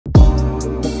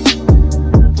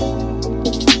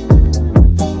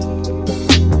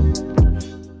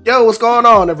Yo, what's going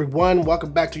on, everyone?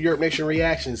 Welcome back to YURP Nation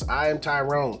Reactions. I am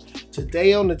Tyrone.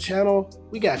 Today on the channel,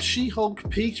 we got She-Hulk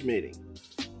Peach Meeting.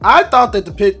 I thought that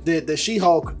the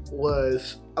She-Hulk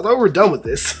was... I thought we were done with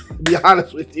this, to be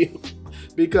honest with you.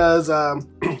 Because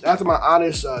after my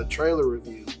honest trailer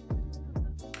review,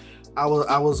 I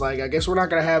was like, I guess we're not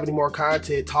going to have any more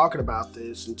content talking about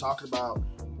this and talking about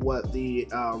what the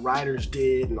writers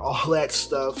did and all that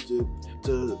stuff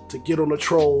to get on the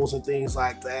trolls and things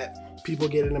like that. People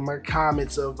getting in my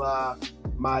comments of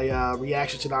my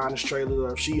reaction to the honest trailer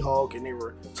of She-Hulk, and they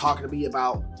were talking to me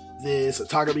about this and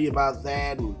talking to me about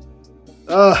that, and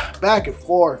back and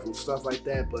forth and stuff like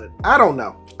that. But I don't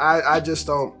know. I just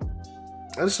don't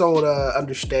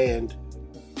understand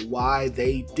why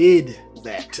they did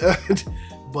that.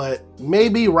 But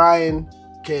maybe Ryan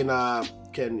can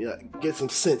get some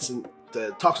sense and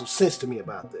talk some sense to me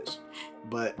about this.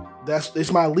 But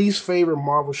it's my least favorite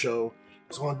Marvel show.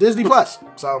 It's on Disney Plus,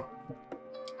 so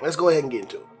let's go ahead and get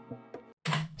into it.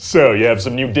 So, you have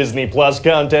some new Disney Plus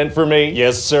content for me?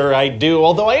 Yes, sir, I do.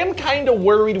 Although I am kind of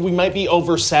worried we might be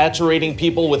oversaturating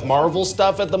people with Marvel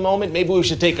stuff at the moment. Maybe we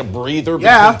should take a breather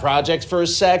between projects for a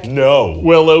sec. No.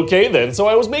 Well, okay then. So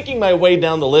I was making my way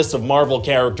down the list of Marvel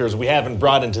characters we haven't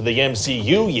brought into the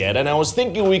MCU yet, and I was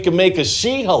thinking we could make a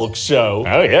She-Hulk show.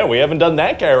 Oh yeah, we haven't done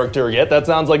that character yet. That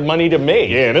sounds like money to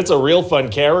me. Yeah, and it's a real fun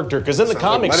character, because in the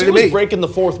comics, she was breaking the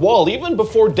fourth wall even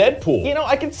before Deadpool. You know,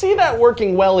 I can see that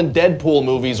working well in Deadpool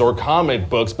movies or comic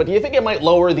books, but do you think it might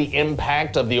lower the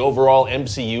impact of the overall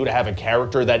MCU to have a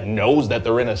character that knows that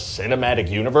they're in a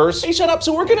cinematic universe? Hey, shut up.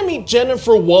 So we're gonna meet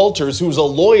Jennifer Walters, who's a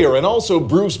lawyer and also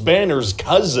Bruce Banner's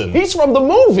cousin. He's from the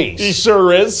movies. He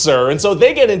sure is, sir. And so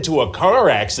they get into a car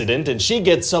accident and she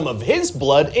gets some of his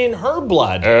blood in her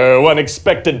blood. Oh,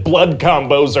 unexpected blood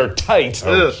combos are tight.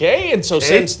 Okay, and so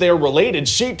since they're related,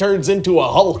 she turns into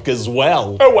a Hulk as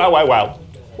well. Oh, wow, wow, wow.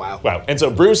 Wow. And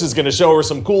so Bruce is gonna show her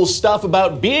some cool stuff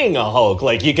about being a Hulk.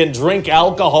 Like, you can drink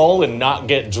alcohol and not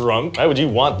get drunk. Why would you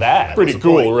want that? Pretty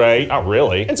cool, right? Not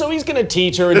really. And so he's gonna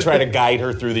teach her and try to guide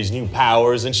her through these new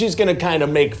powers, and she's gonna kind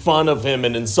of make fun of him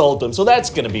and insult him, so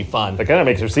that's gonna be fun. That kind of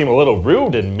makes her seem a little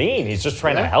rude and mean. He's just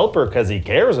trying to help her because he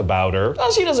cares about her.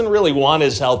 Well, she doesn't really want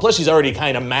his help, plus she's already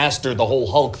kind of mastered the whole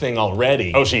Hulk thing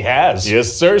already. Oh, she has?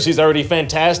 Yes, sir. She's already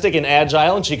fantastic and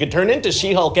agile, and she could turn into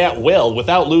She-Hulk at will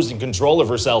without losing control of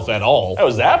herself at all. How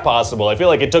is that possible? I feel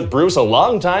like it took Bruce a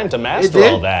long time to master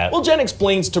all that. Well, Jen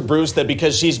explains to Bruce that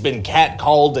because she's been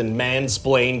catcalled and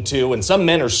mansplained to, and some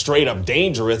men are straight up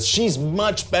dangerous, she's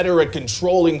much better at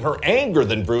controlling her anger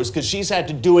than Bruce, because she's had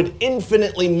to do it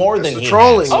infinitely more than he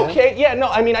has. Okay, yeah, no,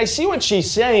 I mean, I see what she's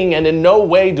saying, and in no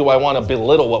way do I want to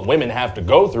belittle what women have to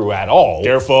go through at all.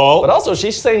 Careful. But also,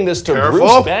 she's saying this to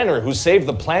Bruce Banner, who saved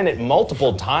the planet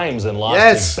multiple times and lost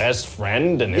his best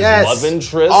friend and his love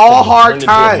interest. All hard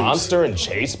times. And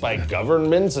chased by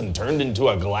governments and turned into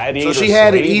a gladiator slave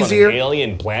on an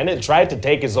alien planet, tried to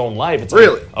take his own life. It's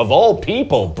like, of all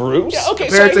people, Bruce? Yeah, okay,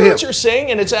 so I hear what you're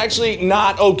saying, and it's actually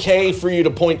not okay for you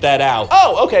to point that out.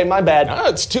 Oh, okay, my bad. Oh,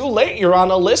 it's too late. You're on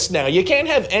a list now. You can't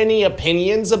have any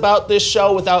opinions about this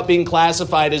show without being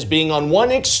classified as being on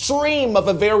one extreme of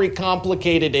a very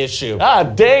complicated issue. Ah,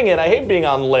 dang it, I hate being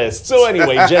on lists. So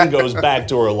anyway, Jen goes back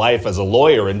to her life as a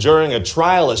lawyer, and during a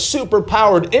trial, a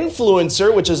super-powered influencer,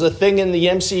 which is a thing in the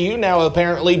MCU now,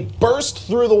 apparently burst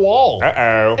through the wall.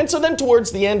 And so then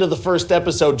towards the end of the first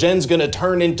episode, Jen's gonna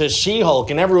turn into She-Hulk,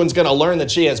 and everyone's gonna learn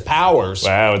that she has powers.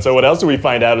 Wow, and so what else do we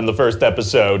find out in the first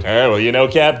episode? Oh, well, you know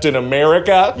Captain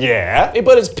America? Yeah. He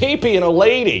put his pee-pee in a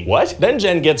lady. What? Then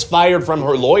Jen gets fired from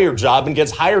her lawyer job and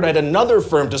gets hired at another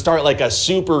firm to start like a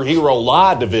superhero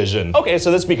law division. Okay,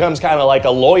 so this becomes kind of like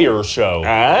a lawyer show.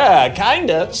 Ah,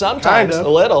 kinda. Sometimes. A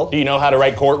little. Do you know how to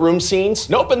write courtroom scenes?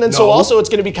 Nope, and then so also it's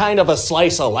gonna be kind of a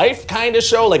slice of life kind of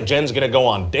show, like Jen's gonna go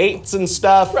on dates and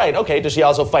stuff. Right, okay, does she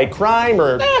also fight crime,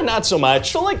 or not so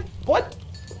much? So like, what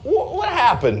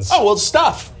happens? Oh, well,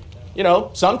 stuff. You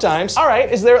know, sometimes. All right,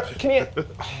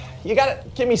 you gotta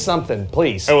give me something,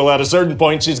 please. Oh, well, at a certain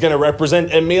point, she's gonna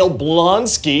represent Emil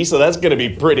Blonsky, so that's gonna be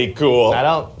pretty cool. I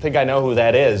don't think I know who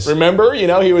that is. Remember, you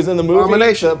know, he was in the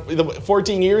movie.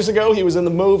 14 years ago, he was in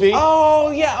the movie. Oh,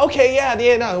 yeah, okay, yeah,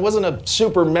 no, it wasn't a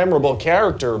super memorable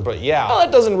character, but yeah. Well,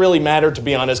 that doesn't really matter, to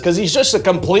be honest, because he's just a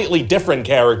completely different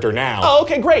character now. Oh,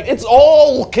 okay, great, it's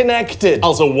all connected.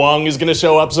 Also, Wong is gonna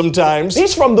show up sometimes.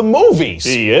 He's from the movies.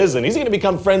 He is, and he's gonna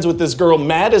become friends with this girl,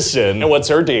 Madison. And what's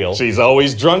her deal? She's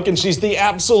always drunk and she's the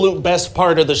absolute best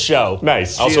part of the show.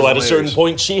 Nice. Also, at a certain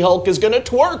point, She-Hulk is gonna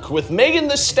twerk with Megan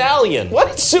Thee Stallion.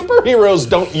 What? Superheroes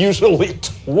don't usually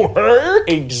twerk?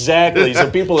 Exactly. So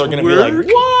people are gonna be like,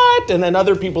 what? And then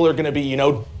other people are gonna be, you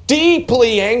know,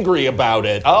 deeply angry about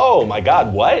it. Oh my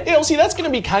God, what? You know, see, that's gonna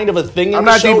be kind of a thing in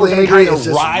the show. Deeply angry, kind of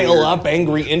rile up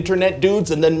angry internet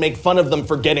dudes and then make fun of them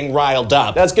for getting riled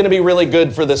up. That's gonna be really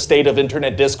good for the state of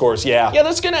internet discourse, yeah. Yeah,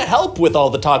 that's gonna help with all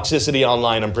the toxicity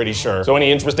online, I'm pretty sure. So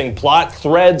any interesting plot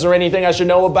threads or anything I should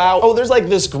know about? Oh, there's like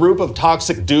this group of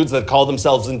toxic dudes that call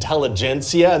themselves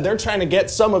intelligentsia, and they're trying to get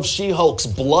some of She-Hulk's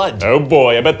blood. Oh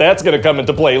boy, I bet that's gonna come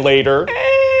into play later.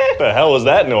 The hell was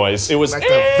that noise? It was like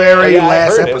the very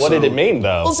last episode. What did it mean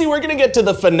though? Well, see, we're gonna get to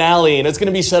the finale and it's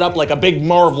gonna be set up like a big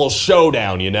Marvel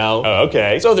showdown, you know? Oh,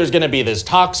 okay. So there's gonna be this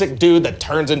toxic dude that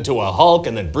turns into a Hulk,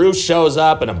 and then Bruce shows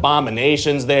up and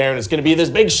Abomination's there, and it's gonna be this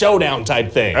big showdown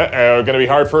type thing. Uh-oh, gonna be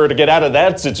hard for her to get out of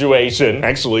that situation.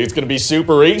 Actually, it's gonna be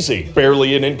super easy.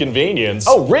 Barely an inconvenience.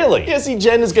 Oh, really? Yeah, see,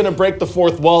 Jen is gonna break the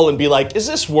fourth wall and be like, is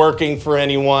this working for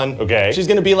anyone? Okay. She's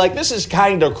gonna be like, this is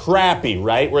kinda crappy,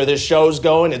 right? Where this show's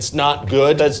going, it's not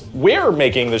good. We're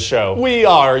making the show. We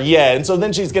are, yeah. And so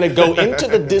then she's gonna go into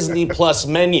the Disney Plus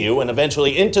menu and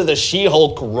eventually into the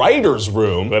She-Hulk writer's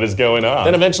room. What is going on?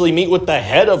 Then eventually meet with the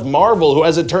head of Marvel, who,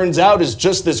 as it turns out, is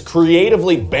just this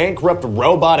creatively bankrupt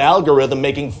robot algorithm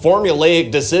making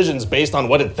formulaic decisions based on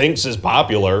what it thinks is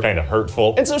popular. Kind of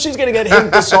hurtful. And so she's gonna get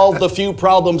him to solve the few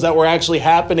problems that were actually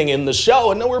happening in the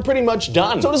show, and then we're pretty much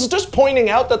done. So does just pointing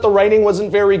out that the writing wasn't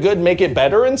very good make it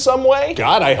better in some way?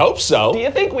 God, I hope so. Do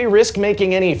you think we risk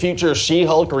making any future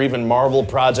She-Hulk or even Marvel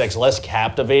projects less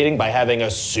captivating by having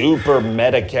a super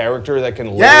meta character that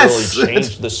can literally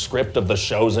change the script of the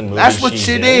shows and movies? That's what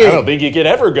she did. I don't think you could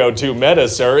ever go too meta,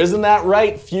 sir. Isn't that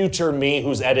right, future me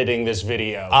who's editing this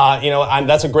video? You know,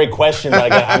 that's a great question,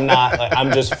 but I'm not,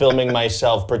 I'm just filming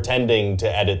myself pretending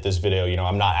to edit this video. You know,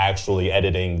 I'm not actually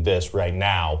editing this right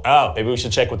now. Oh, maybe we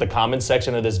should check with the comment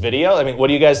section of this video. I mean, what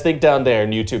do you guys think down there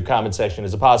in YouTube comment section?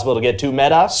 Is it possible to get too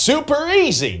meta? Super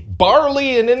easy.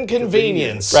 Barley and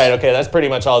inconvenience. Right, okay, that's pretty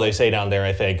much all they say down there,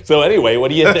 I think. So anyway, what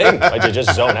do you think? I did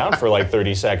just zone out for like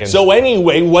 30 seconds. So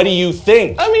anyway, what do you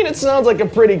think? I mean, it sounds like a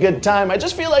pretty good time. I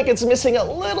just feel like it's missing a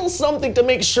little something to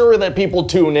make sure that people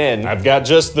tune in. I've got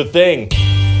just the thing.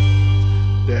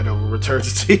 That return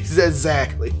to tease,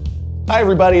 exactly. Hi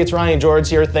everybody, it's Ryan George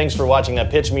here. Thanks for watching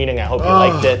that pitch meeting. I hope you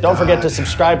liked it. Don't forget to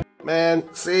subscribe. Man,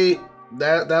 see,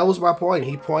 that was my point.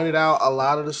 He pointed out a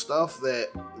lot of the stuff that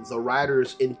the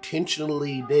writers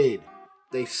intentionally did.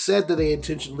 They said that they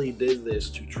intentionally did this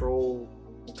to troll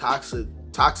toxic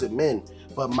men.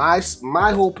 But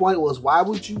my whole point was, why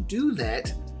would you do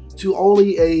that to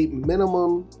only a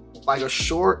minimum, like a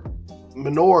short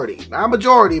minority? Not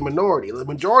majority, minority. The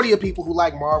majority of people who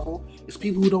like Marvel is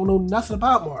people who don't know nothing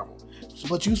about Marvel.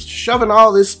 But you shoving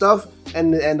all this stuff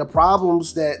and the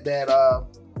problems that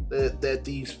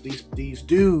these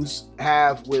dudes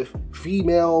have with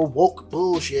female woke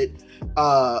bullshit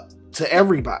to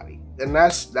everybody, and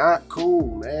that's not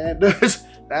cool, man.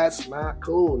 That's not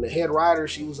cool. And the head writer,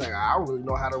 she was like, I don't really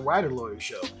know how to write a lawyer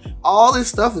show. All this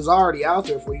stuff is already out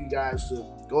there for you guys to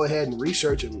go ahead and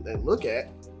research and look at.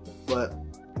 But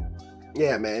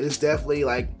yeah, man, it's definitely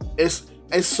like, it's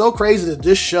so crazy that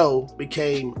this show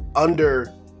became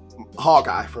under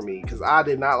Hawkeye for me, because I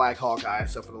did not like Hawkeye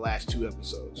except for the last 2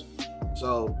 episodes.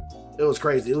 So it was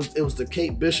crazy. It was the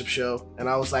Kate Bishop show, and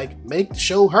I was like, make the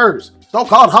show hers. Don't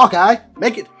call it Hawkeye.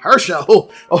 Make it her show.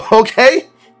 Okay?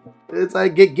 It's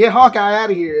like, get Hawkeye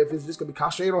out of here if it's just gonna be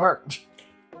concentrated on her.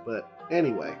 But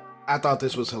anyway, I thought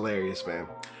this was hilarious, man.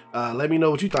 Let me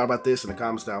know what you thought about this in the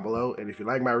comments down below, and if you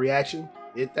like my reaction,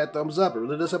 hit that thumbs up. It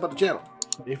really does help out the channel.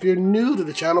 If you're new to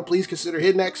the channel, please consider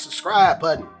hitting that subscribe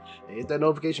button and hit that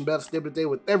notification bell to stay up to date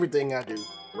with everything I do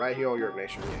right here on YURP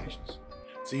Nation Reactions.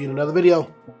 See you in another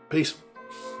video. Peace.